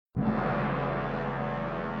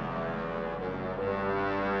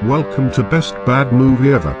Welcome to Best Bad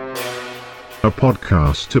Movie Ever, a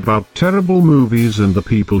podcast about terrible movies and the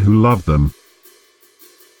people who love them.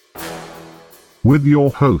 With your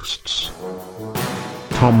hosts,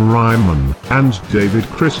 Tom Ryman and David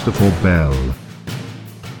Christopher Bell.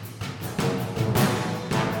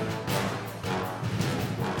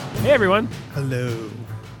 Hey everyone. Hello.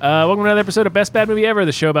 Welcome to another episode of Best Bad Movie Ever,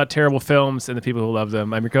 the show about terrible films and the people who love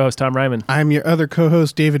them. I'm your co-host, Tom Ryman. I'm your other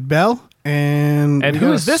co-host, David Bell. And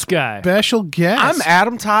who is this guy? Special guest. I'm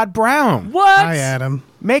Adam Todd Brown. What? Hi, Adam.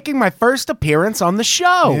 Making my first appearance on the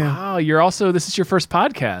show. Yeah. Oh, this is your first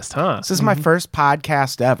podcast, huh? This is my first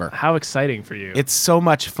podcast ever. How exciting for you. It's so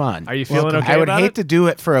much fun. Are you feeling okay I would about hate it? to do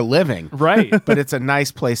it for a living. Right. But it's a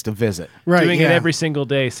nice place to visit. Right, Doing yeah. it every single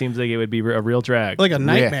day seems like it would be a real drag. Like a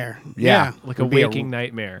nightmare. Yeah. Like a Would be waking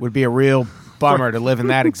nightmare. Would be a real bummer to live in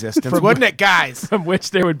that existence, wouldn't it, guys? From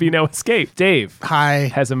which there would be no escape. Dave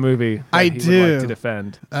Hi. has a movie that I he do. would like to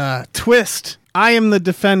defend. Twist. I am the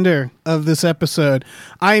defender of this episode.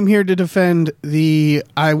 I am here to defend the,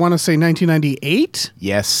 I want to say 1998,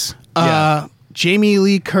 Yes. Jamie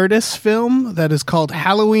Lee Curtis film that is called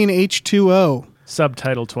Halloween H2O,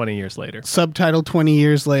 Subtitle 20 years later. subtitled 20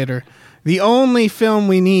 years later. The only film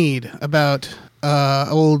we need about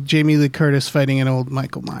old Jamie Lee Curtis fighting an old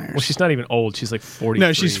Michael Myers. Well, she's not even old. She's like 40.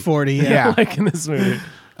 No, she's 40, yeah. Yeah. Like in this movie.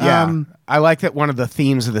 Yeah. I like that one of the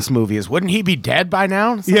themes of this movie is, wouldn't he be dead by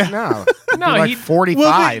now? It's like, Yeah. no. No, like he'd-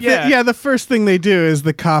 45. Yeah. The first thing they do is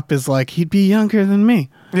the cop is like, he'd be younger than me.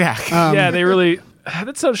 Yeah. Yeah, they really...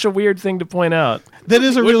 That's such a weird thing to point out. That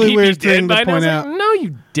is a Wouldn't really he be weird dead thing by to now? point It's out. like, no,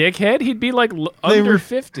 you dickhead. He'd be like under re-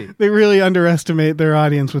 50. They really underestimate their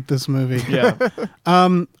audience with this movie. Yeah.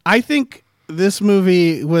 I think this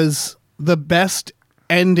movie was the best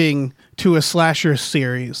ending to a slasher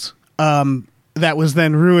series that was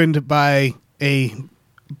then ruined by a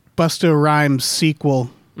Busta Rhymes sequel,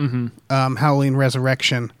 Halloween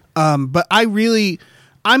Resurrection. But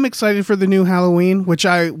I'm excited for the new Halloween, which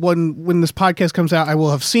when this podcast comes out, I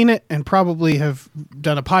will have seen it and probably have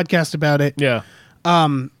done a podcast about it. Yeah.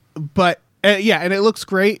 But and it looks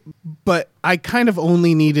great, but I kind of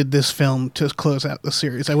only needed this film to close out the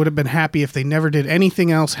series. I would have been happy if they never did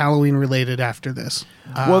anything else Halloween related after this.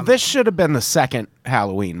 Well, this should have been the second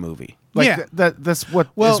Halloween movie. Like Yeah. That's what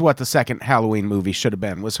is what the second Halloween movie should have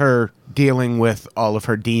been. Was her dealing with all of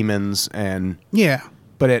her demons and Yeah.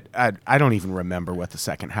 but I don't even remember what the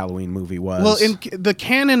second Halloween movie was. Well, in the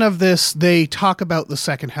canon of this, they talk about the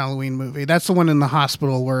second Halloween movie. That's the one in the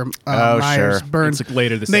hospital where Myers sure. burns. It's like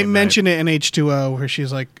later the They same mention it in H2O where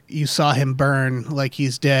she's like, you saw him burn like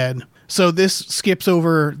he's dead. So this skips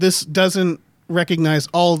over. This doesn't recognize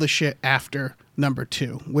all the shit after number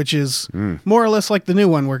 2, which is more or less like the new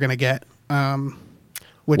one we're going to get.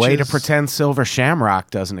 Which way is, to pretend Silver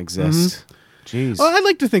Shamrock doesn't exist. Jeez. Well, I'd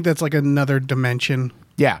like to think that's like another dimension,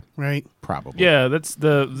 Yeah, right? probably. Yeah, that's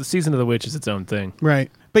the Season of the Witch is its own thing. Right.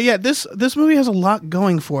 But yeah, this movie has a lot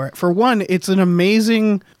going for it. For one, it's an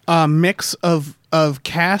amazing mix of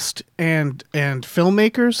cast and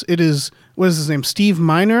filmmakers. It is, what is his name? Steve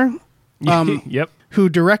Miner, Yep. who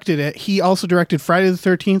directed it. He also directed Friday the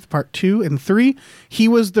 13th, Part 2 and 3. He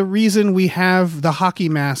was the reason we have the hockey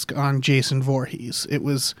mask on Jason Voorhees. It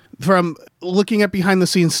was from looking at behind the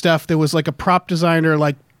scenes stuff. There was like a prop designer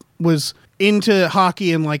was into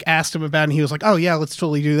hockey and like asked him about it, and he was like, oh yeah, let's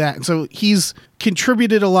totally do that. And so he's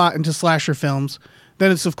contributed a lot into slasher films.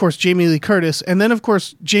 Then it's of course Jamie Lee Curtis, and then of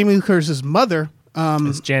course Jamie Lee Curtis's mother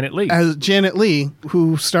It's Janet Leigh. as Janet Leigh,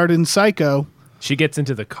 who starred in Psycho. She gets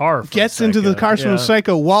into the car. From Into the Psycho. car from Yeah.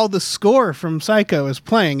 Psycho while the score from Psycho is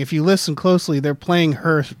playing. If you listen closely, they're playing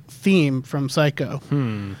her theme from Psycho.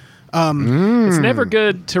 It's never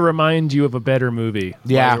good to remind you of a better movie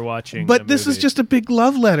Yeah. while you're watching. But a this movie. is just a big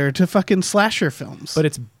love letter to fucking slasher films. But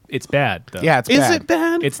it's bad. Though. Yeah, it's is bad. it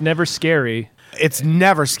bad? It's never scary. It's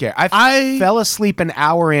never scary. I fell asleep an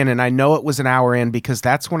hour in, and I know it was an hour in because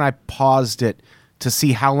that's when I paused it to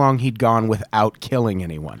see how long he'd gone without killing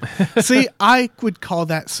anyone. See, I would call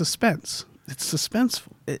that suspense. It's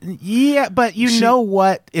suspenseful. Yeah, but you know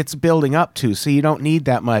what it's building up to, so you don't need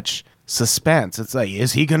that much suspense. It's like,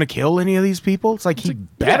 is he going to kill any of these people? It's like, he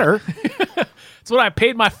better. It's what I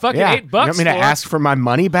paid my fucking Yeah. $8 You want me to for. ask for my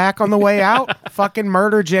money back on the way out? Fucking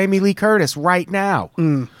murder Jamie Lee Curtis right now.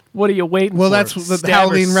 What are you waiting Well, for? that's the Stab her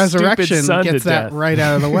Halloween stupid Resurrection son gets to that death. right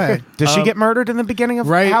out of the way. Does she get murdered in the beginning of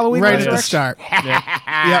right Halloween at the Resurrection? start.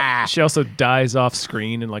 Yep. She also dies off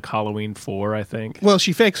screen in like Halloween 4, I think. Well,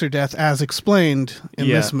 she fakes her death as explained in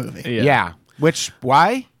Yeah. this movie. Yeah. Which,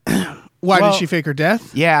 why? Why Well, did she fake her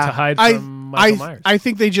death? Yeah. To hide from Michael Myers. I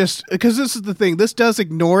think they just, because this is the thing, this does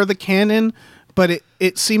ignore the canon, but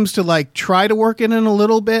it seems to like try to work it in a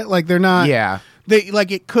little bit. Like they're not. Yeah. They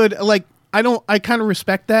like it could like. I kind of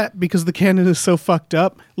respect that because the canon is so fucked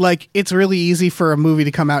up. Like, it's really easy for a movie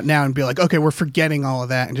to come out now and be like, okay, we're forgetting all of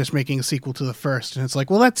that and just making a sequel to the first. And it's like,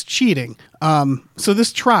 well, that's cheating. So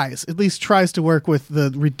this at least tries to work with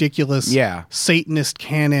the ridiculous Satanist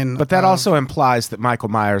canon. But that also implies that Michael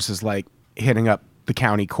Myers is like hitting up the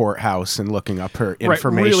county courthouse and looking up her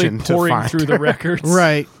information really pouring to find through the records.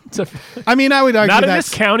 Right. I mean, I would argue not in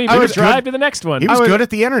this county, but drive to the next one. He was good at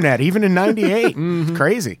the internet, even in 98.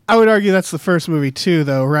 Crazy. I would argue that's the first movie too,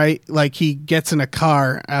 though, right? Like he gets in a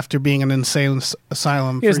car after being in an insane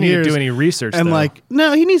asylum for years. He doesn't need to do any research, and though. like,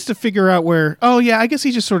 no, he needs to figure out where. Oh yeah, I guess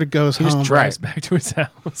he just sort of goes home. He just drives back to his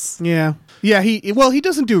house. Yeah. Yeah, he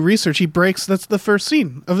doesn't do research. He breaks. That's the first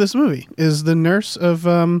scene of this movie. Is the nurse of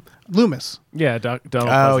Loomis. Yeah, Donald.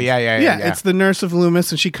 Oh, yeah. It's the nurse of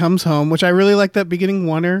Loomis, and she comes home, which I really like that beginning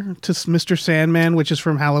wonder to Mr. Sandman, which is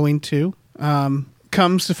from Halloween 2.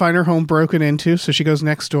 Comes to find her home broken into, so she goes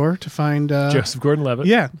next door to find Joseph Gordon-Levitt.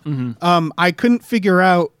 Yeah. I couldn't figure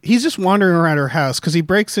out. He's just wandering around her house because he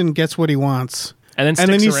breaks in, gets what he wants. And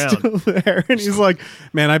then he's around. still there, and he's like,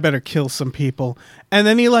 "Man, I better kill some people." And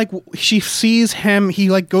then she sees him. He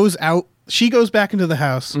like goes out. She goes back into the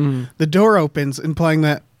house. The door opens, implying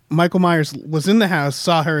that Michael Myers was in the house,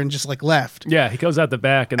 saw her, and just like left. Yeah, he goes out the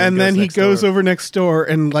back, and then he goes over next door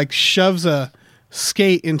and like shoves a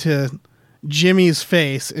skate into Jimmy's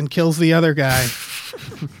face and kills the other guy.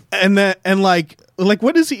 and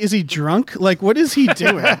what is he? Is he drunk? Like, what is he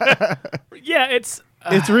doing? Yeah, it's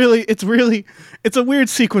a weird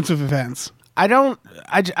sequence of events.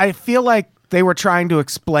 I feel like they were trying to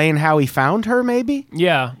explain how he found her, maybe.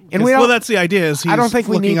 Yeah, and that's the idea. Is he's I don't think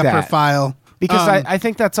we looking need up that. her file because I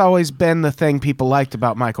think that's always been the thing people liked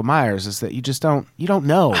about Michael Myers is that you don't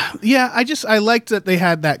know. Yeah, I liked that they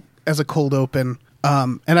had that as a cold open.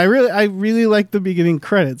 And I really like the beginning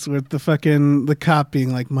credits with the cop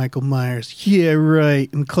being like Michael Myers, yeah,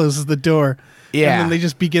 right, and closes the door. Yeah, and then they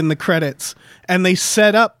just begin the credits, and they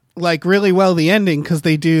set up like really well the ending because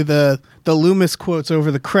they do the Loomis quotes over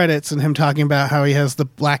the credits and him talking about how he has the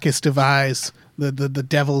blackest of eyes, the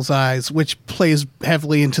devil's eyes, which plays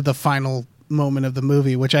heavily into the final moment of the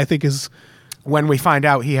movie, which I think is when we find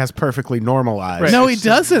out he has perfectly normal eyes. Right. No, he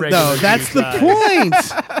doesn't though. That's the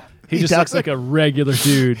point. He just looks like a regular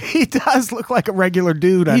dude. He does look like a regular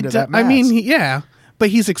dude under that mask. I mean, but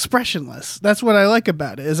he's expressionless. That's what I like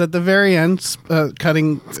about it. Is at the very end,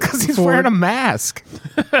 cutting because he's wearing a mask.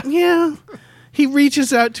 Yeah, he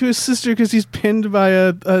reaches out to his sister because he's pinned by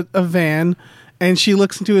a van, and she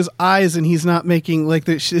looks into his eyes, and he's not making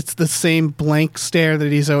it's the same blank stare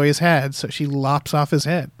that he's always had. So she lops off his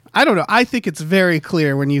head. I don't know. I think it's very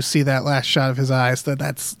clear when you see that last shot of his eyes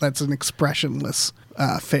that's an expressionless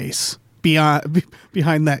face behind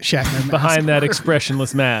that Shatner mask. Behind that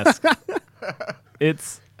expressionless mask.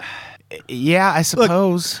 I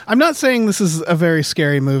suppose. Look, I'm not saying this is a very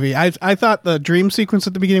scary movie. I thought the dream sequence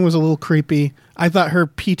at the beginning was a little creepy. I thought her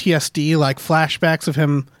PTSD, like flashbacks of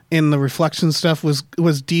him in the reflection stuff,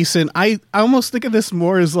 was decent. I almost think of this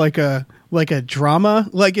more as like a drama.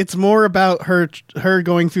 Like it's more about her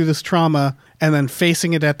going through this trauma and then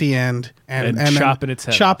facing it at the end and chopping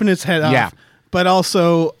its head off. Yeah. But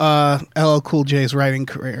also LL Cool J's writing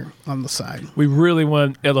career on the side. We really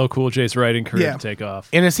want LL Cool J's writing career to take off.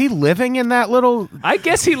 And is he living in that little... I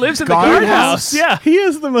guess he lives in the guardhouse. Yeah. He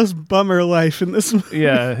has the most bummer life in this movie.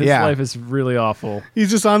 Yeah, his life is really awful. He's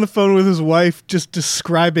just on the phone with his wife just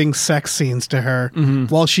describing sex scenes to her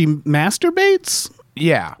while she masturbates.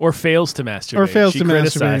 Yeah. Or fails to masturbate. She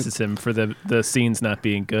criticizes him for the scenes not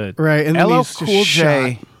being good. Right. And LL Cool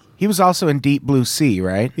J... He was also in Deep Blue Sea,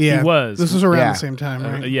 right? Yeah, he was. This was around the same time,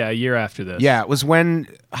 right? A year after this. Yeah, it was when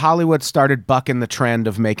Hollywood started bucking the trend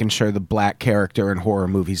of making sure the black character in horror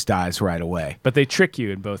movies dies right away. But they trick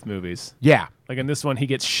you in both movies. Yeah. Like in this one, he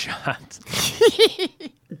gets shot.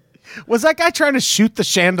 Was that guy trying to shoot the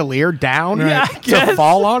chandelier down to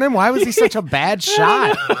fall on him? Why was he such a bad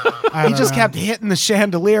shot? He just kept hitting the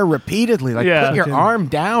chandelier repeatedly. Like, put your arm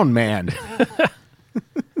down, man.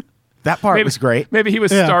 That part was great. Maybe he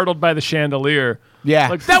was startled by the chandelier. Yeah.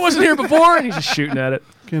 Like, that wasn't here before, and he's just shooting at it.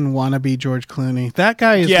 Fucking wannabe George Clooney. That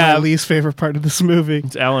guy is my least favorite part of this movie.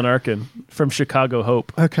 It's Alan Arkin from Chicago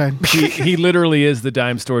Hope. Okay. He literally is the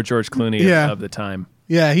dime store George Clooney of the time.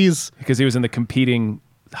 Yeah, because he was in the competing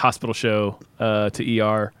hospital show to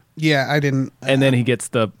ER. Yeah, I didn't. And then he gets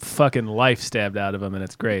the fucking life stabbed out of him, and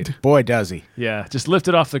it's great. Boy, does he. Yeah, just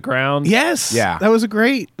lifted off the ground. Yes. Yeah. That was a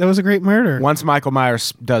great murder. Once Michael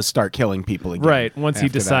Myers does start killing people again. Right, once he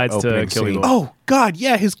decides to kill people. Oh, God,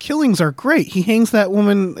 yeah, his killings are great. He hangs that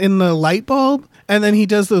woman in the light bulb, And then he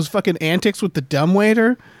does those fucking antics with the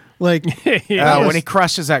dumbwaiter. Like, when he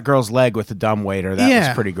crushes that girl's leg with the dumbwaiter, that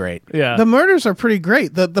was pretty great. Yeah. The murders are pretty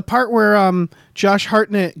great. The part where Josh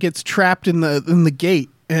Hartnett gets trapped in the gate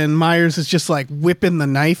and Myers is just like whipping the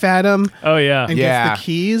knife at him. Oh yeah. And gets the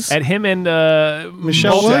keys. At him and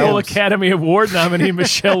Michelle multiple Williams. Academy Award nominee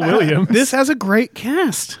Michelle Williams. This has a great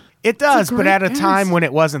cast. It does, but at a cast. time when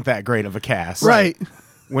it wasn't that great of a cast. Right.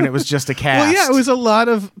 When it was just a cast. Well, yeah, it was a lot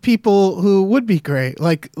of people who would be great.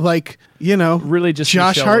 Like really just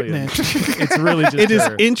Josh Michelle Hartnett. It's really just It is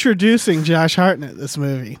her. introducing Josh Hartnett, this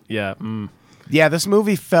movie. Yeah. Yeah, this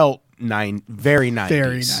movie felt very 90s.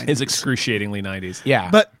 Very 90s. It's excruciatingly 90s. Yeah.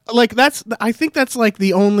 But like I think that's like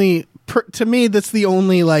the only to me that's the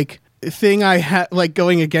only like thing I had like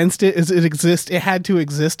going against it is it had to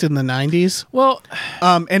exist in the 90s. Well,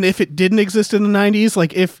 and if it didn't exist in the 90s,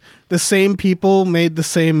 like if the same people made the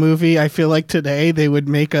same movie, I feel like today they would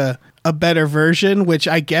make a better version, which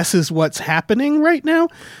I guess is what's happening right now.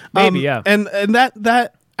 Maybe, yeah. And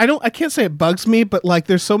that I can't say it bugs me, but like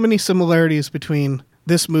there's so many similarities between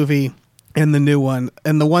this movie and the new one.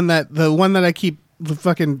 And the one that I keep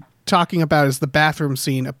fucking talking about is the bathroom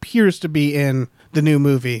scene appears to be in the new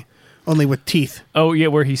movie, only with teeth. oh yeah,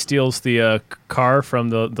 where he steals the car from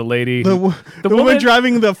the lady, The woman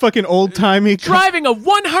driving the fucking old timey driving a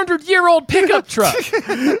 100-year-old pickup truck.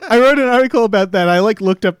 I wrote an article about that. I like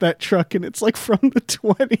looked up that truck and it's like from the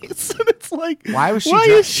 20s. And it's like, Why was she why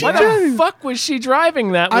dri- is she Why driving? the fuck was she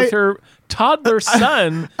driving that with her toddler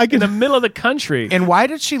son in the middle of the country? And why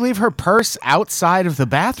did she leave her purse outside of the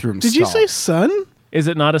bathroom Did you stall? say son? Is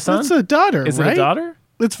it not a son? That's a daughter, Is right? it a daughter?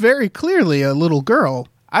 It's very clearly a little girl.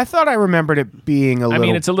 I thought I remembered it being a little... I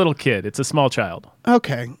mean, it's a little kid. It's a small child.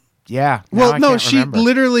 Okay. Yeah. now Well, I no, can't she remember.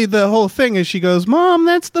 literally, the whole thing is she goes, Mom,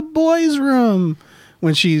 that's the boys' room.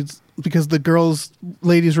 Because the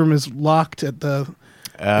ladies' room is locked at the...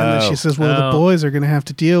 And then she says, well, the boys are going to have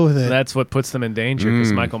to deal with it. That's what puts them in danger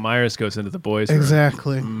because Michael Myers goes into the boys' room.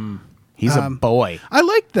 Exactly. He's a boy. I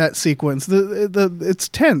liked that sequence. It's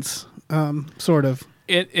tense, sort of.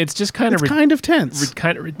 It's just kind It's of kind of tense.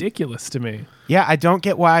 kind of ridiculous to me. Yeah, I don't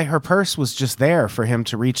get why her purse was just there for him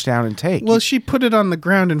to reach down and take. Well, she put it on the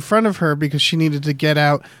ground in front of her because she needed to get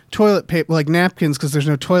out toilet paper, like napkins, because there's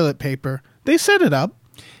no toilet paper. They set it up.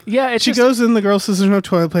 Yeah, She goes in, the girl says there's no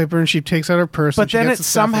toilet paper, and she takes out her purse. but and she then gets it the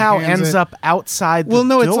stuff and somehow hands ends it. up outside the Well,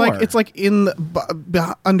 no, door. it's like in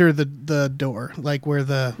under the door, like where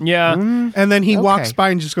the Yeah. and then he walks Okay. by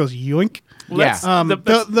and just goes yoink. Let's- Yeah.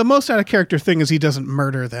 The most out of character thing is he doesn't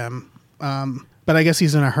murder them, but I guess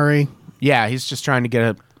he's in a hurry. Yeah, he's just trying to get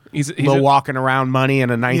a He's little walking around money in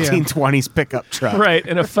a 1920s pickup truck. right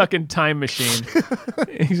in a fucking time machine.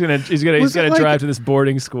 he's gonna Was it like- drive to this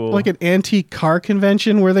boarding school. Like an antique car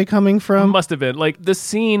convention. Where are they coming from? Must have been. Like, the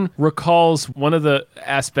scene recalls one of the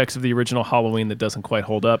aspects of the original Halloween that doesn't quite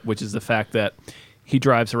hold up, which is the fact that he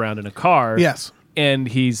drives around in a car. Yes. And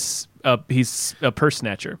he's a purse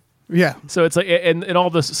snatcher. Yeah. So it's like, and all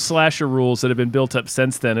the slasher rules that have been built up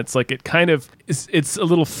since then, it's like it kind of it's a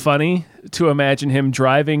little funny to imagine him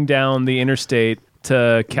driving down the interstate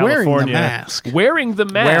to California wearing the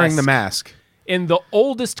mask in the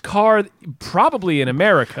oldest car probably in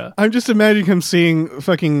America. I'm just imagining him seeing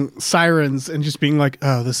fucking sirens and just being like,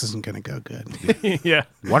 "Oh, this isn't going to go good." Yeah.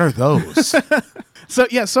 What are those? So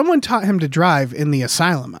yeah, someone taught him to drive in the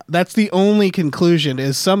asylum. That's the only conclusion.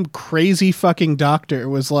 Is some crazy fucking doctor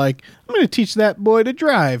was like, "I'm going to teach that boy to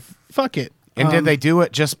drive. Fuck it." And did they do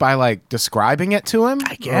it just by like describing it to him?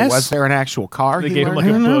 I guess. Or was there an actual car? They he gave him learned? like a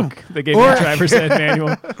I don't know. book. They gave him a driver's ed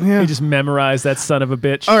manual. Yeah. He just memorized that son of a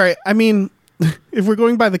bitch. All right. I mean, if we're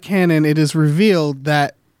going by the canon, it is revealed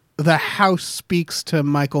that the house speaks to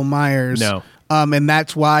Michael Myers. No. And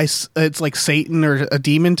that's why it's like Satan or a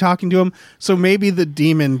demon talking to him. So maybe the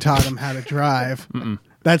demon taught him how to drive.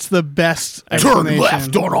 That's the best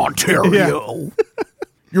explanation. on Ontario.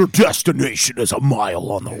 Your destination is a mile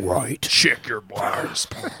on the right. Check your blind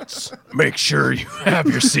spots. Make sure you have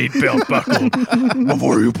your seatbelt buckled.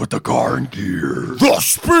 Before you put the car in gear. The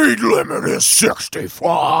speed limit is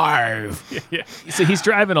 65. Yeah. So he's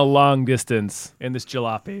driving a long distance in this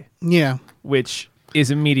jalopy, Yeah. which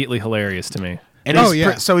is immediately hilarious to me. And Oh, he's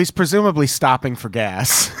yeah. so he's presumably stopping for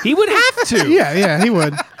gas. He would have to. Yeah, he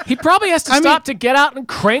would. He probably has to stop to get out and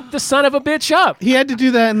crank the son of a bitch up. He had to do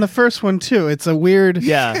that in the first one too. It's a weird,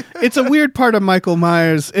 Yeah. It's a weird part of Michael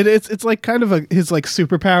Myers. It's like kind of his like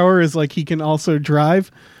superpower is like he can also drive.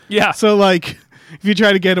 Yeah. So like if you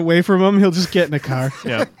try to get away from him, he'll just get in a car.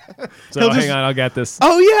 Yeah. So He'll hang just- on, I'll get this.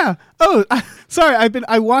 Oh yeah. Oh, sorry.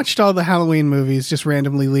 I watched all the Halloween movies just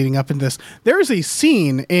randomly leading up in this. There is a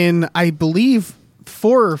scene in I believe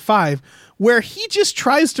 4 or 5 where he just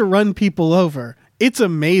tries to run people over. It's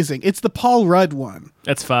amazing. It's the Paul Rudd one.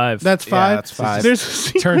 That's 5. That's 5? Yeah, that's 5. There's a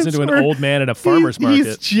sequence Turns into an where old man at a farmer's market.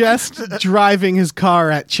 He's just driving his car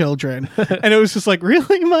at children. And it was just like,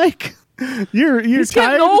 really, Mike? You're He's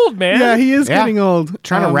tired? getting old, man. Yeah, he is getting old.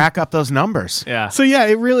 Trying to rack up those numbers. Yeah. So yeah,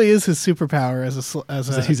 it really is his superpower as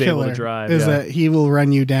a he's killer, able to drive, is yeah. that he will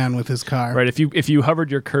run you down with his car. Right. If you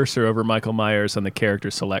hovered your cursor over Michael Myers on the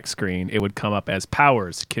character select screen, it would come up as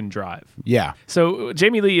powers can drive. Yeah. So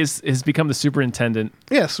Jamie Lee has become the superintendent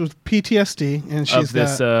Yes, with PTSD, and she's of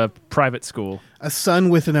this got private school. a son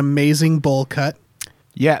with an amazing bowl cut.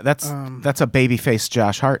 Yeah, that's a babyface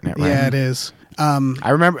Josh Hartnett, right? Yeah, it is. I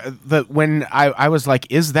remember when I was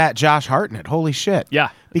like, is that Josh Hartnett? Holy shit. Yeah.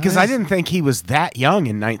 Because I didn't think he was that young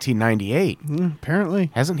in 1998.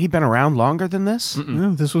 Apparently. Hasn't he been around longer than this?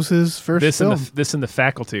 No, this was his first film. This and The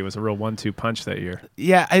Faculty was a real 1-2 punch that year.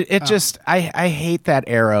 Yeah, I hate that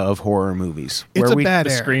era of horror movies. It's where a bad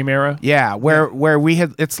The era. Scream era. Yeah, where we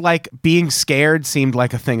had, it's like being scared seemed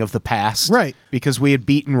like a thing of the past. Right. Because we had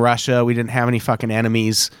beaten Russia, we didn't have any fucking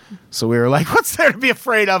enemies. So we were like, what's there to be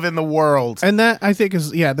afraid of in the world? And that, I think,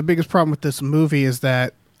 is, the biggest problem with this movie is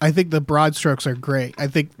that I think the broad strokes are great. I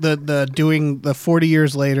think the doing the 40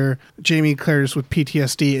 years later, Jamie Curtis with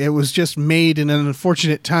PTSD, it was just made in an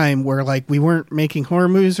unfortunate time where like we weren't making horror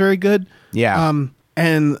movies very good. Yeah.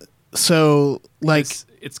 And so like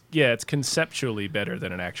it's conceptually better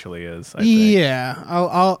than it actually is. I think. yeah,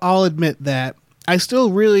 I'll admit that. I still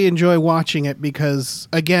really enjoy watching it because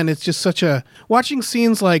again, it's just watching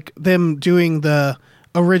scenes like them doing the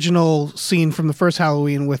original scene from the first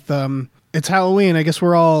Halloween with it's Halloween, I guess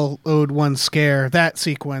we're all owed one scare, that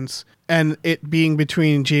sequence, and it being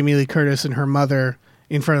between Jamie Lee Curtis and her mother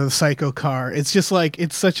in front of the psycho car. It's just like,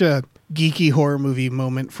 it's such a geeky horror movie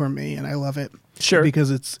moment for me, and I love it. Sure. Because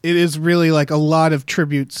it is really like a lot of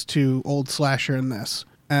tributes to old slasher in this.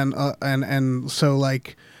 And so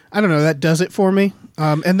like, I don't know, that does it for me.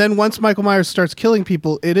 And then once Michael Myers starts killing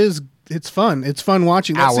people, it's fun. It's fun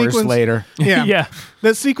watching. That Hours later. Yeah. Yeah.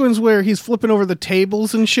 That sequence where he's flipping over the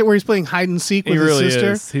tables and shit, where he's playing hide and seek with He really his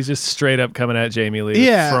sister. is. He's just straight up coming at Jamie Lee.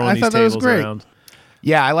 Yeah, throwing I these thought that was tables great. around.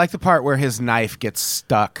 Yeah, I like the part where his knife gets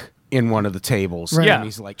stuck in one of the tables. Right. Yeah. And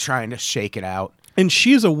he's like trying to shake it out. And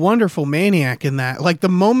she's a wonderful maniac in that. Like the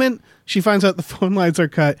moment she finds out the phone lines are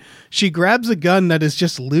cut, she grabs a gun that is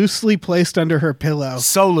just loosely placed under her pillow.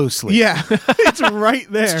 So loosely. Yeah, it's right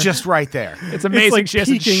there. It's just right there. It's amazing like she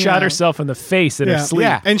hasn't peeking shot out. herself in the face in her sleep.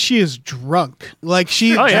 Yeah. And she is drunk. Like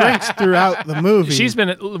she Oh, yeah. drinks throughout the movie. She's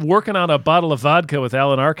been working on a bottle of vodka with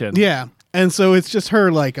Alan Arkin. Yeah. And so it's just her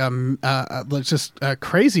like just a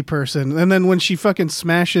crazy person. And then when she fucking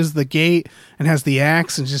smashes the gate and has the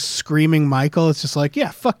axe and just screaming Michael, it's just like,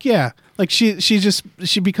 yeah, fuck yeah. Like she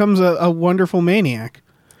becomes a wonderful maniac.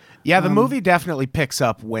 Yeah, the movie definitely picks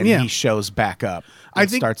up when yeah. he shows back up and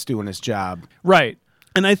starts doing his job. Right.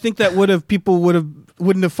 And I think that people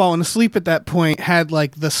wouldn't have fallen asleep at that point had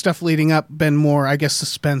like the stuff leading up been more, I guess,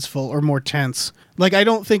 suspenseful or more tense. Like I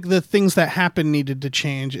don't think the things that happened needed to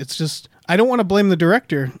change. It's just I don't want to blame the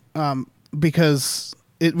director because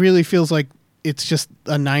it really feels like it's just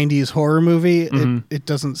a 90s horror movie. It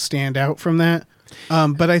doesn't stand out from that.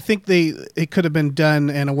 But I think it could have been done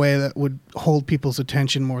in a way that would hold people's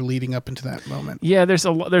attention more leading up into that moment. Yeah,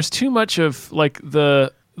 there's too much of like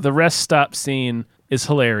the rest stop scene is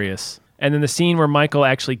hilarious. And then the scene where Michael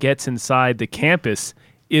actually gets inside the campus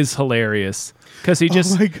is hilarious because he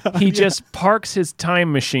just parks his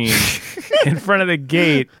time machine in front of the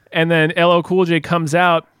gate, and then LL Cool J comes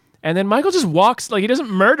out, and then Michael just walks, like he doesn't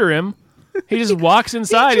murder him. He just walks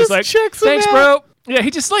inside. He's like, "Thanks, bro." Yeah, he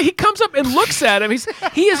just like he comes up and looks at him.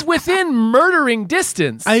 He is within murdering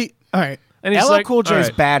distance. All right. And he's LL like, Cool J is "All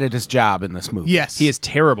right." bad at his job in this movie. Yes. He is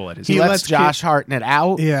terrible at his He job. lets Josh Hartnett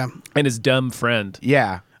out. Yeah. And his dumb friend.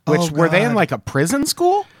 Yeah. Which were they in God. like a prison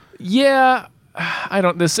school? Yeah, I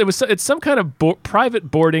don't. It's some kind of private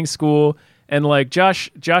boarding school, and like Josh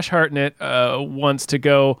Hartnett wants to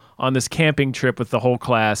go on this camping trip with the whole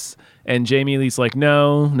class, and Jamie Lee's like,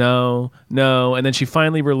 no, and then she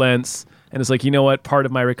finally relents. And it's like, you know what? Part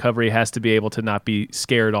of my recovery has to be able to not be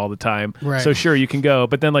scared all the time. Right. So sure, you can go.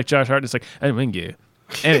 But then like Josh Hartnett's like, I don't you.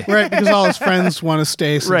 And Right, because all his friends want to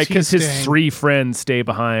stay. right, because his 3 friends stay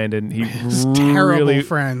behind, and he terrible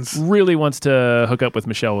friends really wants to hook up with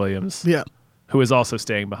Michelle Williams, Yeah. who is also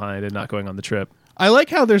staying behind and not going on the trip. I like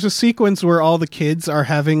how there's a sequence where all the kids are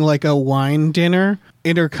having like a wine dinner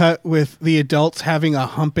intercut with the adults having a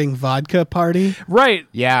humping vodka party. Right.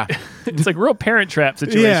 Yeah. It's like real Parent Trap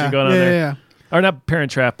situation going on there. Yeah. Or not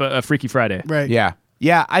Parent Trap, but Freaky Friday. Right. Yeah.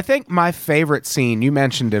 Yeah, I think my favorite scene, you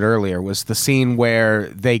mentioned it earlier, was the scene where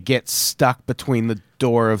they get stuck between the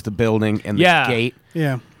door of the building and the gate.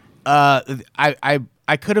 Yeah.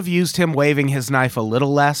 I could have used him waving his knife a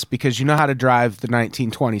little less because you know how to drive the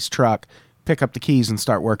 1920s truck, pick up the keys and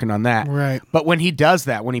start working on that. Right. But when he does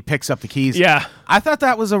that, when he picks up the keys, Yeah. I thought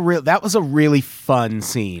that was a really fun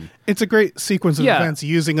scene. It's a great sequence of events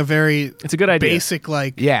using a very It's a good idea. basic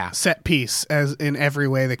set piece as in every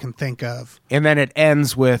way they can think of. And then it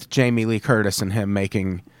ends with Jamie Lee Curtis and him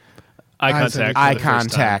making Eye contact. eye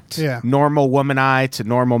contact. Yeah. Normal woman eye to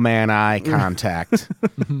normal man eye contact.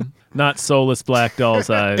 Not soulless black doll's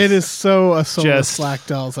eyes. It is so a soulless Just- black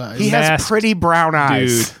doll's eyes. He has Masked pretty brown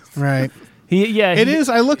eyes. dude. Right. It is.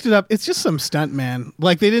 I looked it up. It's just some stunt man.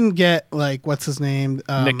 Like they didn't get what's his name?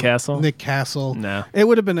 Nick Castle? Nick Castle. No. It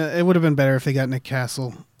would have been better if they got Nick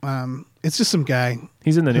Castle. It's just some guy.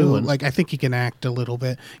 He's in the new one. Like I think he can act a little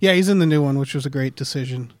bit. Yeah, he's in the new one, which was a great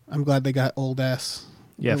decision. I'm glad they got old ass.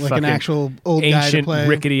 Yeah, like an fucking actual old guy to ancient play.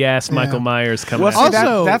 rickety ass Michael Myers coming Well, out. see,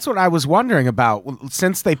 Also- that's what I was wondering about.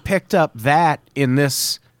 Since they picked up that in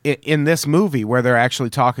this movie where they're actually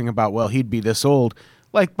talking about, well, he'd be this old.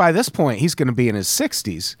 Like by this point, he's going to be in his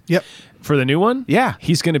 60s. Yep. For the new one? Yeah.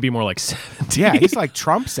 He's going to be more like 70. Yeah, he's like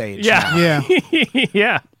Trump's age. now. Yeah. Yeah.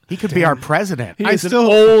 Yeah. He could be our president. He I is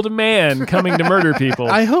still- an old man coming to murder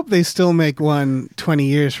people. I hope they still make one 20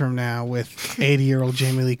 years from now with 80-year-old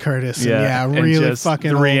Jamie Lee Curtis. And and really just fucking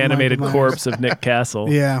the old reanimated Michael Myers. corpse of Nick Castle.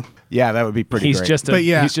 Yeah. Yeah, that would be pretty He's great. just But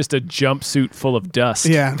yeah. he's just a jumpsuit full of dust.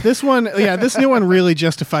 Yeah, this new one really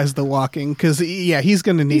justifies the walking because he's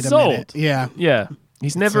going to need He's a minute. old. Yeah, Yeah.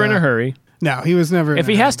 He's never in a hurry. no, he was never. If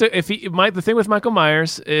he has to, the thing with Michael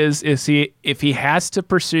Myers is if he has to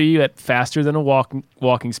pursue you at faster than a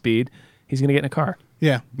walking speed, he's gonna get in a car.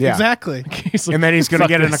 yeah, Yeah. exactly. He's like, and then he's going to "Fuck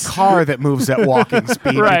get in a this." car that moves at walking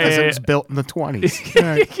speed Right, because yeah, it was yeah. built in the 20s.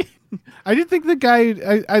 Right. I did think the guy,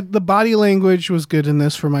 the body language was good in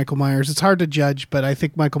this for Michael Myers. It's hard to judge, but I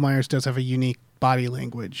think Michael Myers does have a unique body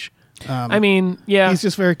language. I mean, yeah, He's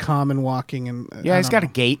just very calm and walking, and Yeah, he's got a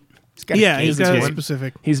gait. He's got a he's gait got to a him.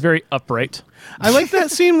 specific. he's very upright. I like that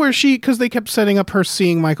scene where because they kept setting up her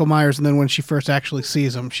seeing Michael Myers, and then when she first actually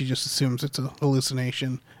sees him, she just assumes it's a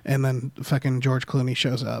hallucination, and then fucking George Clooney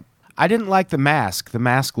shows up. I didn't like the mask. The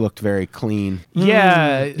mask looked very clean.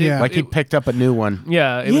 Yeah, yeah. Like he picked up a new one.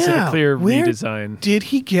 Yeah, it was like a clear where redesign. Did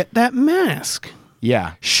he get that mask?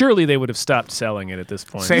 Yeah. Surely they would have stopped selling it at this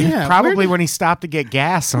point. Same, Yeah, probably when he stopped to get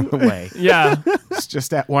gas on the way. Yeah, It's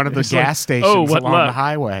just at one of the He's like, gas stations "Oh, what along the luck."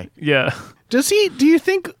 highway. yeah. Do you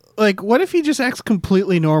think, what if he just acts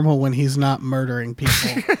completely normal when he's not murdering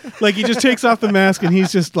people? Like, he just takes off the mask and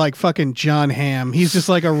he's just like fucking John Hamm. He's just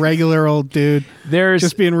like a regular old dude. There's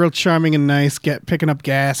Just being real charming and nice, picking up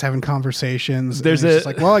gas, having conversations. There's and he's a- just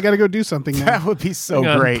like, well, I got to go do something now. That would be so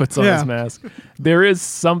Hang on, great. puts on Yeah. his mask. There is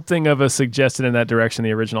something of a suggestion in that direction.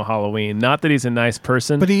 The original Halloween, not that he's a nice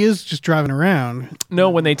person, But he is just driving around. no.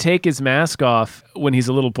 When they take his mask off, when he's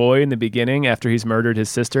a little boy in the beginning, after he's murdered his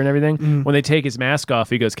sister and everything, when they take his mask off,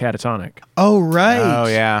 he goes catatonic. Oh, right. Oh,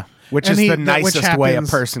 yeah. Which And is the which nicest way a happens-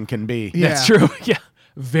 person can be. Yeah. That's true. Yeah,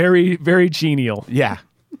 very, very genial. Yeah.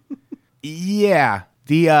 Yeah.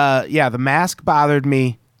 The mask bothered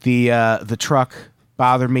me. The truck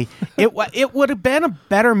bothered me. It would have been a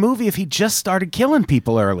better movie if he just started killing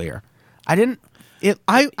people earlier.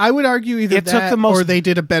 I would argue either It took that the most- or they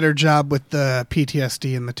did a better job with the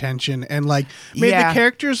PTSD and the tension and made Yeah. the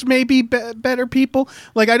characters maybe better people.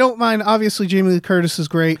 Like, I don't mind. Obviously, Jamie Lee Curtis is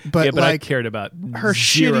great, but, Yeah, but I like cared about her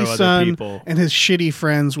zero shitty other son people. and his shitty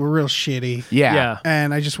friends were real shitty. Yeah. Yeah.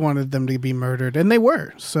 And I just wanted them to be murdered, and they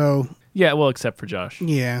were. So Yeah, well, except for Josh.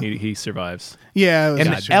 Yeah. he survives. yeah, it was And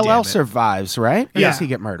just- LL survives, right? Or does he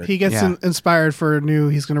get murdered? He gets Yeah. inspired for a new.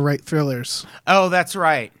 He's going to write thrillers. Oh, that's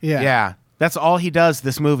right. Yeah. Yeah. That's all he does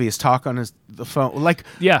this movie is talk on the phone. Like,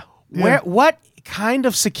 Yeah. what kind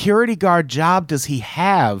of security guard job does he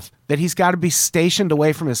have that he's got to be stationed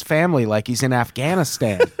away from his family like he's in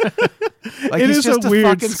Afghanistan? Like It he's is just a a weird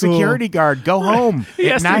fucking school. security guard. Go home He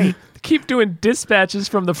at has night. to keep doing dispatches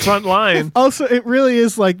from the front line. Also, it really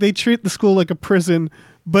is like they treat the school like a prison,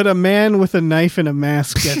 but a man with a knife and a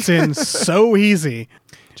mask gets in so easy.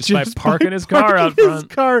 Just by parking his car out his front.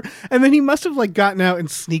 car. And then he must have like gotten out and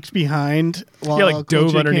sneaked behind while Yeah, like Cool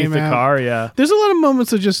dove J underneath came the out. car. Yeah. There's a lot of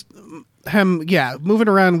moments of just him, moving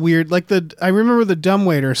around weird. Like I remember the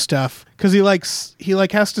dumbwaiter stuff because he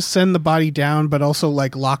has to send the body down, but also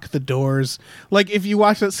like lock the doors. Like if you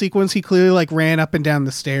watch that sequence, he clearly like ran up and down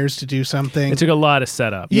the stairs to do something. It took a lot of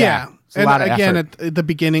setup. Yeah. It's a And lot of again, effort. at the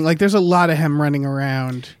beginning, like there's a lot of him running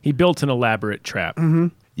around. He built an elaborate trap. Mm-hmm.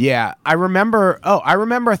 Yeah, I remember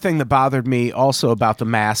a thing that bothered me also about the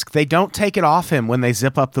mask. They don't take it off him when they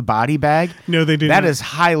zip up the body bag. No, they do That not. is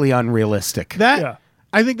highly unrealistic.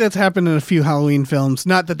 I think that's happened in a few Halloween films.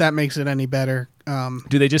 Not that makes it any better.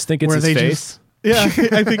 Do they just think it's his face? Yeah,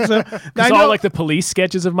 I think so. It's all like the police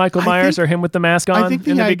sketches of Michael Myers are him with the mask on in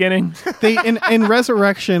the beginning. They in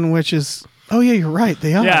Resurrection, which is you're right.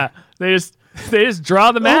 They are. Yeah, they just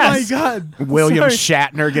draw the mask. Oh my God, William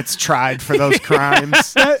Shatner gets tried for those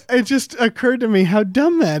crimes. It just occurred to me how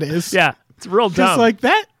dumb that is. Yeah, it's real dumb. Just like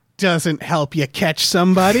that doesn't help you catch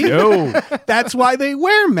somebody. No, that's why they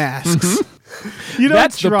wear masks. You don't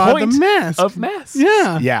that's draw the point the mask of masks.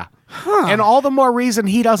 Yeah. Yeah. And all the more reason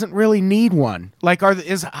he doesn't really need one. Like,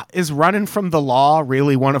 is running from the law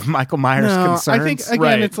really one of Michael Myers' concerns? I think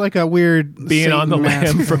again it's like a weird being Satan on the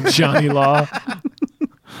mask. lam from Johnny Law.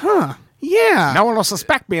 Yeah. No one will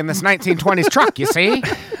suspect me in this 1920s truck, you see?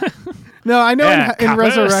 No, I know in coppers.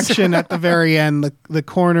 Resurrection at the very end, the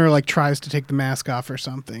coroner like tries to take the mask off or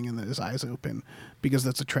something, and then his eyes open because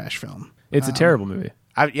that's a trash film. It's a terrible movie.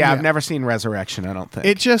 I've never seen Resurrection, I don't think.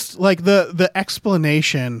 It just like the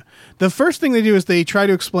explanation. The first thing they do is they try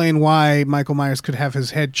to explain why Michael Myers could have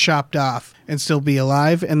his head chopped off and still be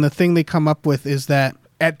alive. And the thing they come up with is that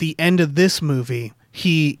at the end of this movie,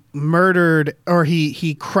 he murdered or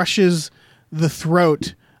he crushes the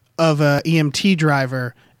throat of a EMT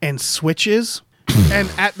driver and switches. And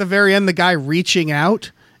at the very end, the guy reaching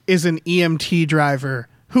out is an EMT driver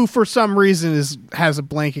who for some reason has a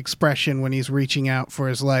blank expression when he's reaching out for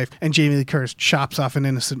his life, and Jamie Lee Curtis chops off an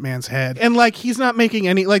innocent man's head. And like he's not making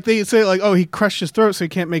any, like they say like, oh, he crushed his throat so he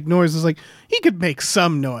can't make noise. It's like he could make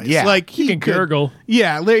some noise. Yeah. Like He can gurgle.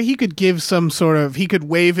 Yeah, he could give some sort of, he could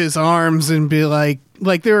wave his arms and be like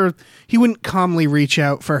he wouldn't calmly reach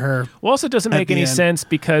out for her. Well, also doesn't make the any end. sense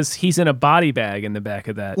because he's in a body bag in the back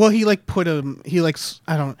of that. Well, he like I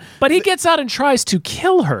don't. But he gets out and tries to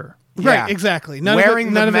kill her. Right, exactly.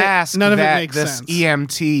 Wearing the mask none of it that makes this sense.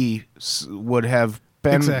 EMT would have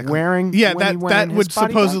been wearing. Yeah, when he went that in his would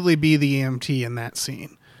body supposedly be the EMT in that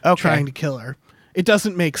scene. Okay. Trying to kill her. It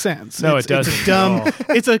doesn't make sense. No, It's it doesn't It's dumb.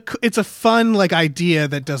 at all. It's a fun like idea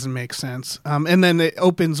that doesn't make sense. And then it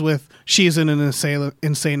opens with she's in an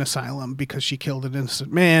insane asylum because she killed an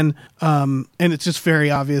innocent man. And it's just very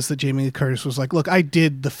obvious that Jamie Lee Curtis was like, "Look, I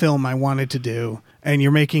did the film I wanted to do, and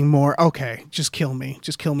you're making more. Okay, just kill me.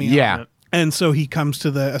 Just kill me." Yeah. out." And so he comes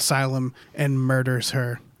to the asylum and murders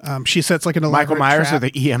her. She sets like an Michael elaborate Myers trap. or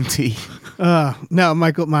the EMT? No,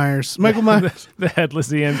 Michael Myers. Michael Myers. The headless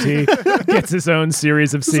EMT gets his own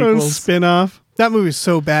series of His own sequels. spin-off. That movie's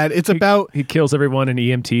so bad. It's about He kills everyone in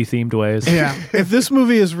EMT themed ways. yeah. If this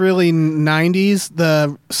movie is really 90s,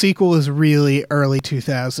 the sequel is really early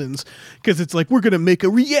 2000s because it's like we're gonna make a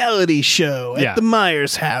reality show at the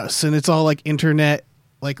Myers house, and it's all like internet.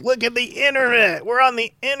 Like, look at the internet. We're on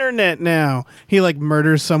the internet now. He like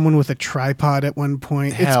murders someone with a tripod at one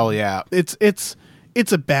point. Hell yeah. It's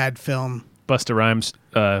a bad film. Busta Rhymes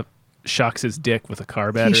shocks his dick with a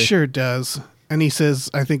car battery. He sure does. And he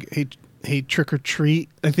says, I think, hey, trick or treat.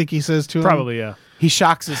 I think he says to him. Probably, yeah. He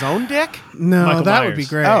shocks his own dick? No, Michael that Myers. would be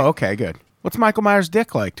great. Oh, okay, good. What's Michael Myers'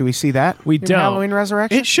 dick like? Do we see that? We in don't. Halloween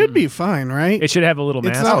Resurrection? It should be fine, right? It should have a little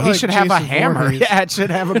It's mask. not Oh, he like should have a Jason hammer. Voorhees. Yeah, it should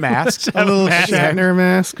have a mask. a little mask. Shatner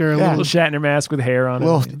mask or a A little little Shatner mask with hair on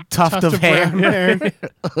little it. tuft of hair. brown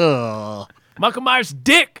hair. Michael Myers'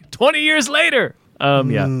 dick 20 years later.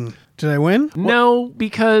 Yeah. Did I win? No,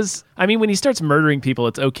 because I mean, when he starts murdering people,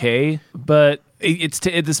 it's okay, but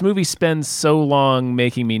this movie spends so long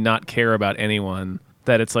making me not care about anyone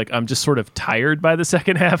that it's like I'm just sort of tired by the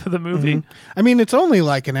second half of the movie. I mean, it's only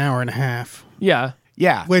like an hour and a half, Yeah.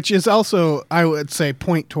 Yeah. which is also, I would say,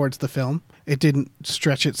 point towards the film. It didn't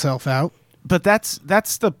stretch itself out. But that's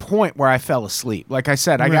the point where I fell asleep. Like I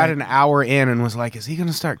said, I got Right. an hour in and was like, is he going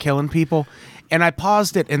to start killing people? And I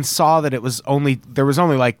paused it and saw that there was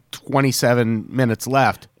only like 27 minutes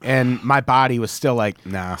left. And my body was still like,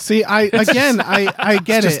 nah. See, I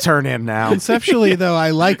get Just it. turn in now. Conceptually, though,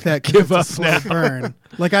 I like that because it's Give a up slow burn.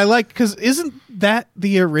 Like, I like, because isn't that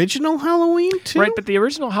the original Halloween, too? Right, but the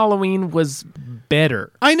original Halloween was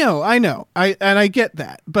better. I know. I get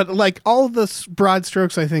that. But, like, all the broad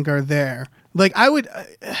strokes, I think, are there. Like,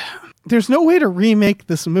 there's no way to remake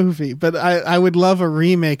this movie, but I would love a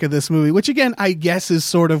remake of this movie, which, again, I guess is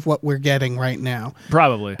sort of what we're getting right now.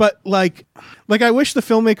 Probably. But, like I wish the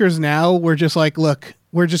filmmakers now were just like, look,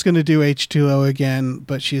 we're just going to do H2O again,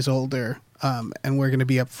 but she's older, and we're going to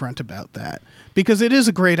be upfront about that. Because it is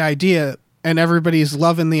a great idea, and everybody's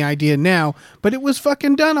loving the idea now, but it was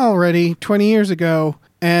fucking done already 20 years ago,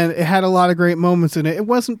 and it had a lot of great moments in it. It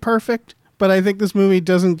wasn't perfect, but I think this movie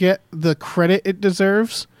doesn't get the credit it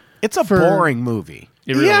deserves. It's a boring movie.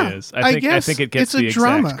 It really is. I think it gets the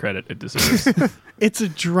exact credit it deserves. It's a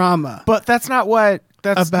drama. But that's not what...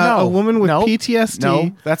 That's about a woman with PTSD.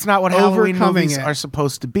 No, that's not what Halloween movies are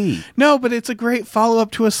supposed to be. No, but it's a great follow-up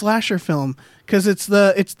to a slasher film because it's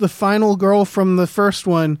the final girl from the first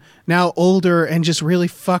one, now older and just really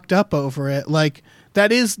fucked up over it. Like,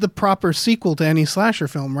 that is the proper sequel to any slasher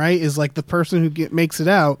film, right? Is like the person who makes it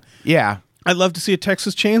out. Yeah. I'd love to see a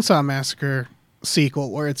Texas Chainsaw Massacre sequel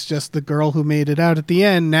where it's just the girl who made it out at the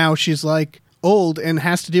end. Now she's like old and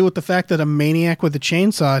has to deal with the fact that a maniac with a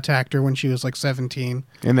chainsaw attacked her when she was like 17.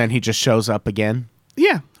 And then he just shows up again?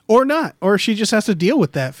 Yeah. Or not. Or she just has to deal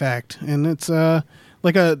with that fact. And it's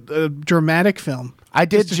like a dramatic film. I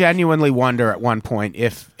did genuinely wonder at one point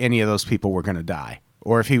if any of those people were going to die.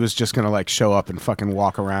 Or if he was just going to like show up and fucking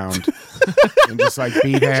walk around and just like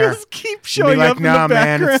be there. Just keep showing like, up in the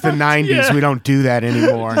background. Man, it's the 90s. Yeah. We don't do that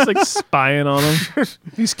anymore. Just like spying on them.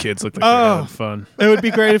 These kids look like they're having fun. It would be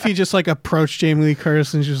great if he just like approached Jamie Lee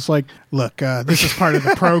Curtis and just like, look, this is part of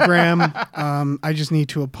the program. I just need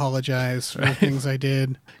to apologize for the things I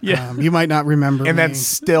did. Yeah. You might not remember and me. then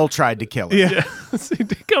still tried to kill her. Yeah. He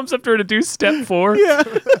comes up to her to do step 4. Yeah.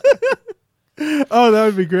 Oh, that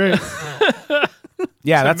would be great.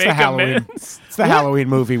 Yeah, To that's the make Halloween. amends. It's the Halloween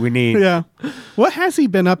movie we need. Yeah. What has he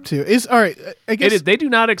been up to? All right. I guess They do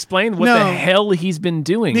not explain what the hell he's been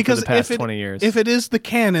doing because for the past if 20 years. If it is the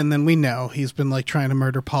canon, then we know he's been like trying to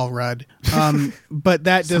murder Paul Rudd. But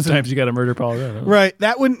that doesn't. Sometimes you got to murder Paul Rudd. Huh? Right.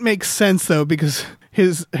 That wouldn't make sense though, because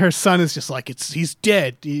her son is just like he's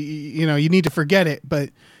dead. You know, you need to forget it. But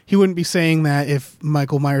he wouldn't be saying that if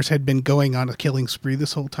Michael Myers had been going on a killing spree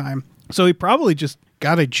this whole time. So he probably just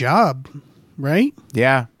got a job, right?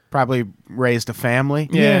 Yeah. Probably raised a family.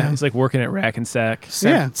 Yeah. He's like working at Rack and Sack.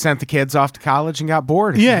 Sent the kids off to college and got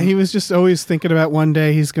bored. Yeah, he was just always thinking about one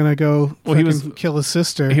day he's going to go kill his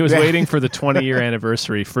sister. He was waiting for the 20-year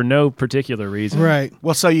anniversary for no particular reason. Right.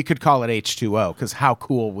 Well, so you could call it H2O because how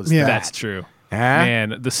cool was that? That's true. Huh?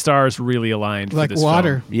 Man, the stars really aligned Like for this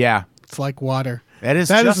water. film. Yeah. It's like water. That is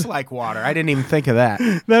just like water. I didn't even think of that.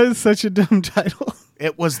 That is such a dumb title.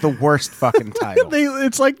 It was the worst fucking title.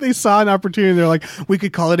 It's like they saw an opportunity. They're like, we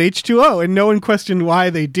could call it H2O. And no one questioned why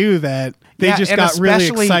they do that. They just got really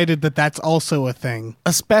excited that that's also a thing.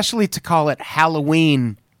 Especially to call it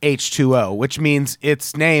Halloween H2O, which means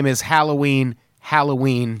its name is Halloween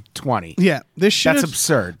 20. Yeah. That's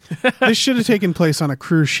absurd. This should have taken place on a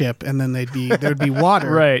cruise ship and then there'd be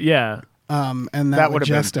water. Right, yeah. And that would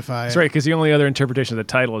justify it. That's right, because the only other interpretation of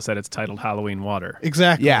the title is that it's titled Halloween Water.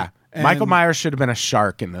 Exactly. Yeah. And Michael Myers should have been a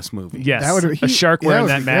shark in this movie. Yes, a shark wearing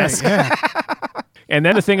that mask. Yeah, And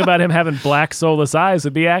then the thing about him having black soulless eyes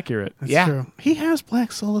would be accurate. that's true. He has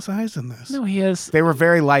black soulless eyes in this. No, he has They were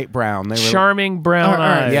very light brown. They were charming brown All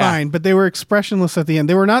right, eyes. Yeah. fine, but they were expressionless at the end.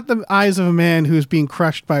 They were not the eyes of a man who's being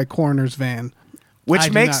crushed by a coroner's van. I which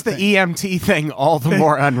do makes not the think. EMT thing all the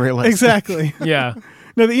more unrealistic. Exactly. Yeah.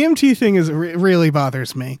 No, the EMT thing really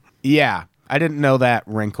bothers me. Yeah. I didn't know that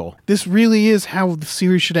wrinkle. This really is how the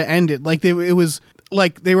series should have ended. Like it was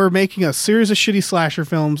like they were making a series of shitty slasher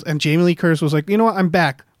films, and Jamie Lee Curtis was like, you know what, I'm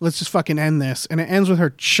back. Let's just fucking end this. And it ends with her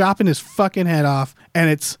chopping his fucking head off.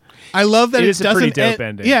 And I love that It it is a doesn't pretty dope end.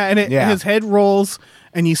 ending. Yeah, and his head rolls,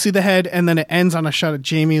 and you see the head, and then it ends on a shot of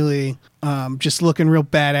Jamie Lee, just looking real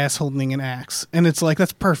badass holding an axe. And it's like,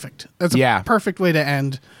 that's perfect. That's a perfect way to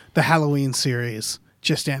end the Halloween series.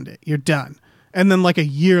 Just end it. You're done. And then like a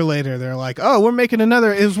year later, they're like, oh, we're making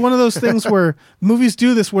another. It was one of those things where movies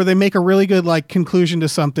do this, where they make a really good like conclusion to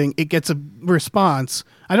something. It gets a response.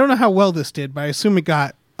 I don't know how well this did, but I assume it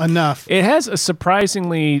got enough. It has a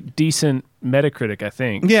surprisingly decent Metacritic, I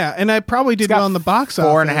think. Yeah, and I probably did well on the box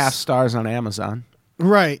office. 4.5 stars on Amazon.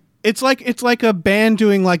 Right. It's like a band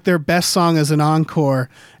doing like their best song as an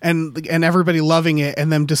encore and everybody loving it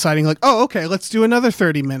and them deciding like, oh, okay, let's do another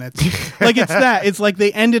 30 minutes. Like it's that. It's like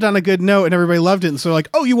they ended on a good note and everybody loved it. And so like,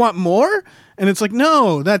 oh, you want more? And it's like,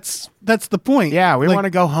 no, that's the point. Yeah, we want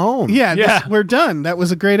to go home. Yeah, we're done. That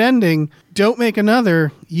was a great ending. Don't make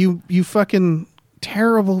another. You fucking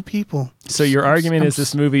terrible people. So your argument is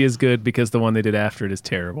this movie is good because the one they did after it is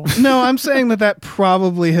terrible. No, I'm saying that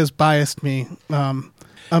probably has biased me.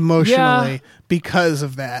 Emotionally because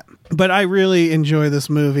of that. But I really enjoy this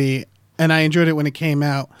movie, and I enjoyed it when it came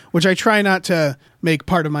out, which I try not to make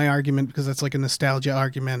part of my argument because that's like a nostalgia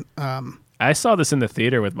argument. I saw this in the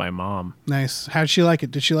theater with my mom. Nice. How'd she like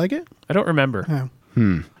it? Did she like it? I don't remember.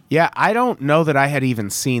 Oh. Yeah, I don't know that I had even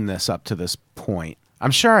seen this up to this point.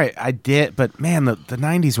 I'm sure I did, but man, the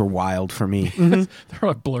 90s were wild for me. They're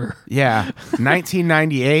a blur. Yeah.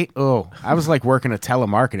 1998. Oh, I was like working a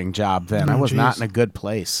telemarketing job then. I was not in a good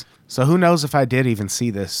place. So who knows if I did even see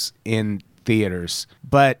this in theaters.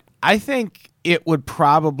 But I think it would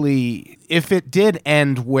probably, if it did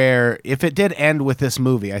end with this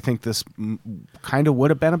movie, I think this kind of would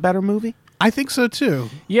have been a better movie. I think so too.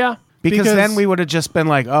 Yeah. Because then we would have just been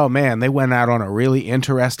like, oh man, they went out on a really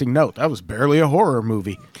interesting note. That was barely a horror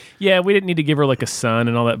movie. Yeah, we didn't need to give her like a son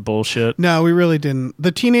and all that bullshit. No, we really didn't.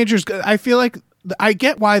 The teenagers, I feel like, I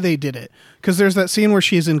get why they did it. Because there's that scene where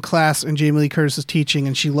she's in class and Jamie Lee Curtis is teaching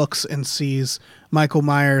and she looks and sees Michael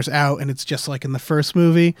Myers out and it's just like in the first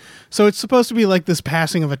movie. So it's supposed to be like this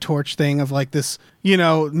passing of a torch thing of like this,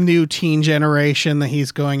 new teen generation that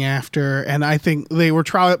he's going after. And I think they were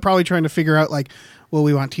probably trying to figure out like, well,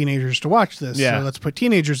 we want teenagers to watch this, so let's put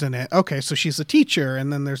teenagers in it. Okay, so she's a teacher,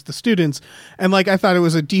 and then there's the students. And, I thought it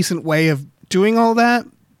was a decent way of doing all that,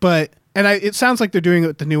 it sounds like they're doing it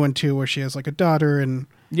with the new one, too, where she has, a daughter and...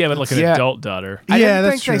 Yeah, but like an adult daughter. I didn't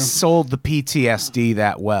that's think true. they sold the PTSD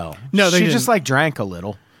that well. No, they She didn't. just, drank a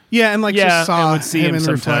little. Yeah, and, just saw and would see him in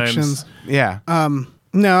sometimes. reflections. Yeah.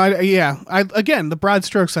 No, again, the broad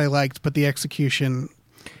strokes I liked, but the execution...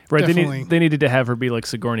 Right, Definitely. they needed to have her be like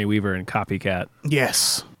Sigourney Weaver in Copycat.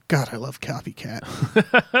 Yes. God, I love Copycat.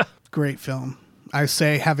 Great film. I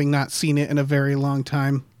say, having not seen it in a very long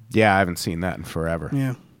time. Yeah, I haven't seen that in forever.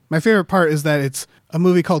 Yeah. My favorite part is that it's a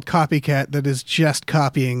movie called Copycat that is just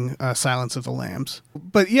copying Silence of the Lambs.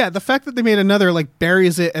 But yeah, the fact that they made another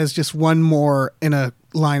buries it as just one more in a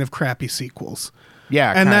line of crappy sequels.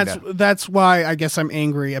 Yeah, and kinda. that's why I guess I'm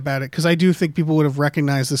angry about it, because I do think people would have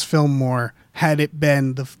recognized this film more had it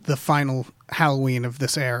been the final Halloween of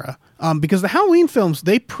this era. Because the Halloween films,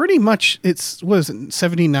 they pretty much, it's, what is it,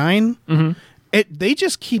 79? Mm-hmm. They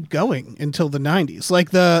just keep going until the 90s.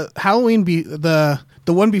 Like the Halloween, the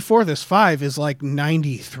one before this, 5, is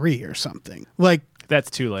 93 or something. That's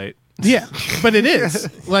too late. Yeah, but it is.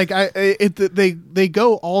 They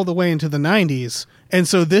go all the way into the 90s, and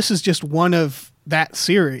so this is just one of that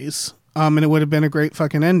series, and it would have been a great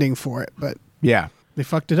fucking ending for it, but Yeah. they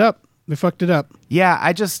fucked it up. Yeah,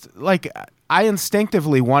 I just, I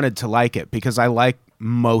instinctively wanted to like it because I like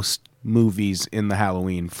most movies in the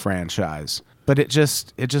Halloween franchise. But it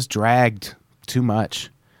just dragged too much.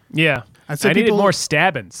 Yeah. I'd say I needed people- more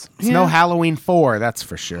stabbings. It's no Halloween 4, that's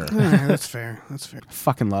for sure. Yeah, that's fair.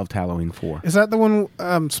 Fucking loved Halloween 4. Is that the one,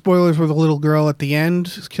 spoilers, where the little girl at the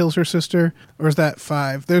end kills her sister? Or is that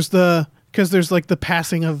 5? Because there's the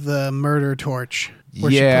passing of the murder torch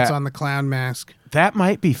where she puts on the clown mask. That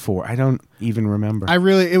might be 4. I don't even remember. I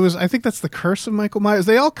think that's the Curse of Michael Myers.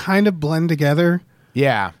 They all kind of blend together.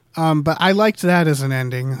 Yeah. But I liked that as an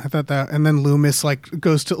ending. I thought that, and then Loomis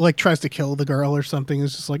goes to tries to kill the girl or something.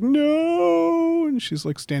 It's just no, and she's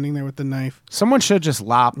standing there with the knife. Someone should just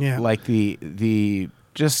lop the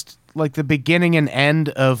beginning and end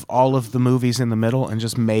of all of the movies in the middle and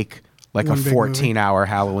just make a One big 14-hour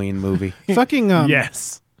Halloween movie. Fucking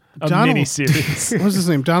Yes. A Donald- miniseries. What's his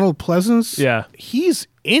name? Donald Pleasance. Yeah. He's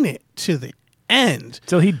in it to the end.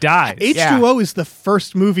 Till he dies. H2O is the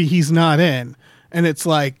first movie he's not in, and it's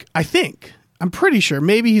I'm pretty sure.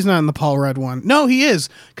 Maybe he's not in the Paul Rudd one. No, he is,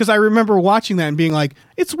 because I remember watching that and being like,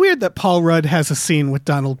 it's weird that Paul Rudd has a scene with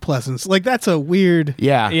Donald Pleasance. That's a weird...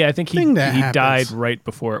 Yeah. Yeah, I think he thing that died happens. right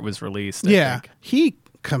before it was released. I Yeah, think. he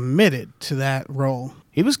committed to that role.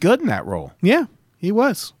 He was good in that role. Yeah, he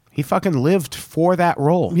was. He fucking lived for that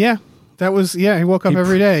role. Yeah, that was... Yeah, he woke up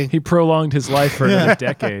every day. He prolonged his life for another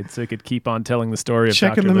decade so he could keep on telling the story of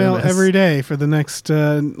Checking Dr. the mail Loomis. every day for the next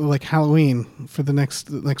Halloween for the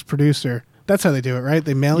next producer. That's how they do it, right?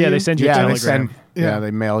 They mail you. Yeah, they send you a Yeah, telegram.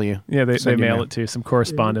 they mail you. Yeah, they Send you mail it to some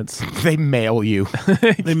correspondence. They mail you.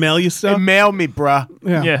 They mail you They stuff. mail me, bruh.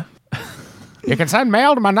 Yeah. You can send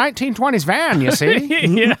mail to my 1920s van, you see?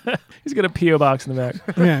 Yeah. He's got a P.O. box in the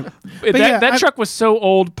back. Yeah. That truck was so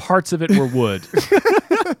old, parts of it were wood.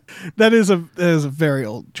 That is a very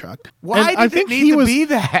old truck. Why And did it need to be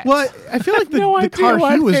that? Well, I feel like the, No the idea car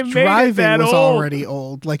why he was they made it driving that was old. already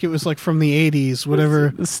old. It was from the 80s,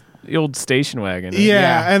 whatever. The old station wagon.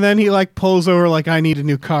 Yeah, and then he pulls over I need a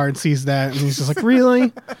new car and sees that, and he's just like,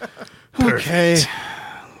 really? Okay,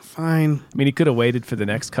 fine. I mean, he could have waited for the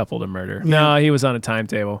next couple to murder. No, he was on a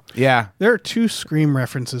timetable. Yeah. There are 2 Scream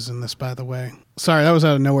references in this, by the way. Sorry, that was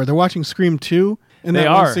out of nowhere. They're watching Scream 2 in that They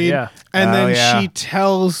one are, scene, yeah. and Oh, then yeah. she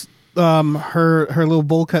tells her little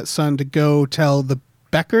bowl cut son to go tell the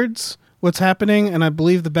Beckards what's happening, and I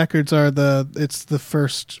believe the Beckards are it's the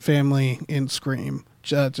first family in Scream.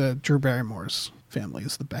 Drew Barrymore's family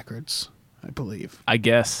is the Beckards, I believe. I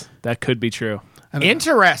guess that could be true.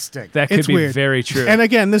 Interesting. That could It's be weird. very true. And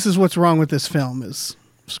again, this is what's wrong with this film is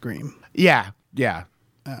Scream. Yeah.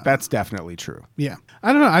 That's definitely true. Yeah.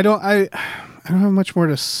 I don't know. I don't have much more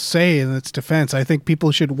to say in its defense. I think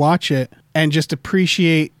people should watch it and just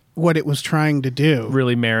appreciate what it was trying to do.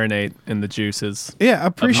 Really marinate in the juices. Yeah,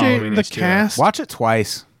 appreciate Halloween the H2O. cast. Watch it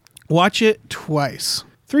twice. Watch it twice.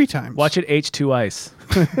 3 times. Watch it H2 Ice.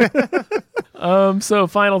 So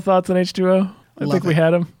final thoughts on H2O? I think we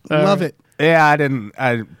had them. Love it. Yeah, I didn't.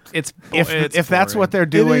 It's If that's boring. what they're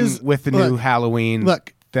doing is- with the new look, Halloween,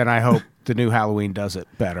 look. then I hope the new Halloween does it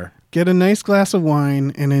better. Get a nice glass of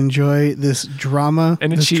wine and enjoy this drama,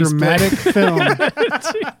 And a this cheese dramatic film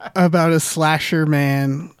about a slasher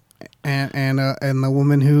man and the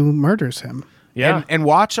woman who murders him. Yeah. And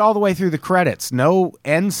watch all the way through the credits. No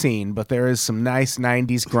end scene, but there is some nice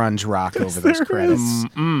 90s grunge rock over those There credits. is.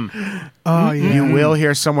 Oh yeah. You will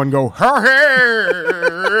hear someone go,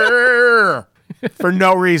 "Her!" for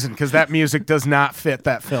no reason, because that music does not fit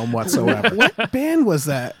that film whatsoever. What band was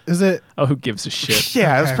that? Is it? Oh, who gives a shit?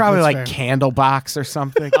 Yeah, it was Okay, probably that's like fair. Candlebox or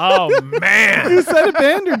something. Oh, man. Is that a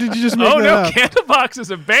band or did you just make Oh, that no. up? Candlebox is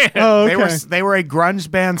a band. Oh, okay. They were a grunge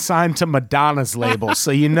band signed to Madonna's label, so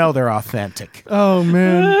you know they're authentic. Oh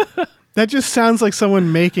man, that just sounds like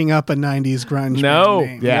someone making up a '90s grunge. No,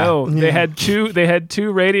 band name. Yeah. no. They Yeah. had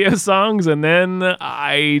two radio songs, and then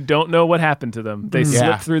I don't know what happened to them. They Yeah.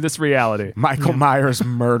 slipped through this reality. Michael Myers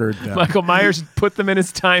murdered them. Michael Myers put them in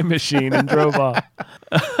his time machine and drove off.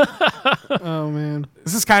 Oh man.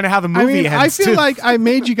 This is kind of how the I movie mean, ends. I feel too. like I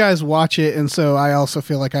made you guys watch it, and so I also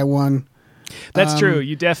feel like I won. That's true.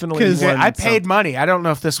 You definitely 'cause won. I paid something. money. I don't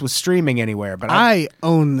know if this was streaming anywhere, but I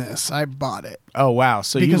own this. I bought it oh wow,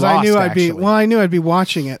 so because you lost, I knew I'd be. actually. Well, I knew I'd be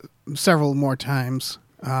watching it several more times.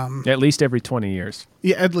 At least every 20 years.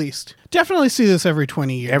 Yeah, at least. Definitely see this every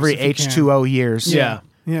 20 years. every if you can. H2O years. Yeah.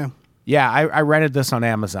 Yeah. Yeah, I rented this on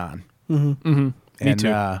Amazon. Mm-hmm. Me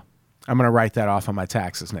too. I'm going to write that off on my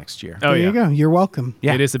taxes next year. Oh, There yeah. you go. You're welcome.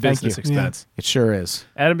 Yeah, It is a thank business you. expense. It sure is.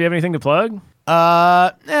 Adam, do you have anything to plug?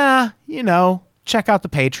 Check out the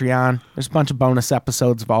Patreon. There's a bunch of bonus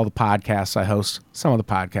episodes of all the podcasts I host, some of the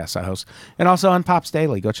podcasts I host, and also on Pops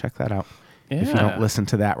Daily. Go check that out. If you Yeah. don't listen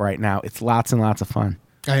to that right now, it's lots and lots of fun.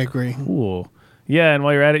 I agree. Cool. Yeah, and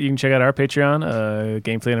while you're at it, you can check out our Patreon,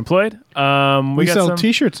 Gamefully Unemployed. We got sell some-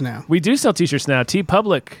 T-shirts now. We do sell T-shirts now.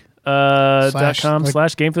 tpublic.com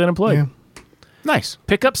Slash, /Gamefully Unemployed. Yeah. Nice.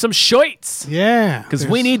 Pick up some shirts Yeah. because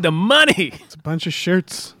we There's need the money. a bunch of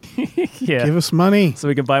shirts. Yeah. Give us money. So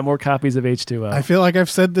we can buy more copies of H2O. I feel like I've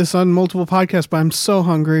said this on multiple podcasts, but I'm so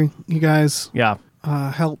hungry. You guys, Yeah.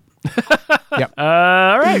 help.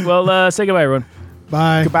 All right. Well, say goodbye, everyone.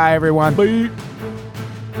 Bye. Goodbye, everyone. Bye.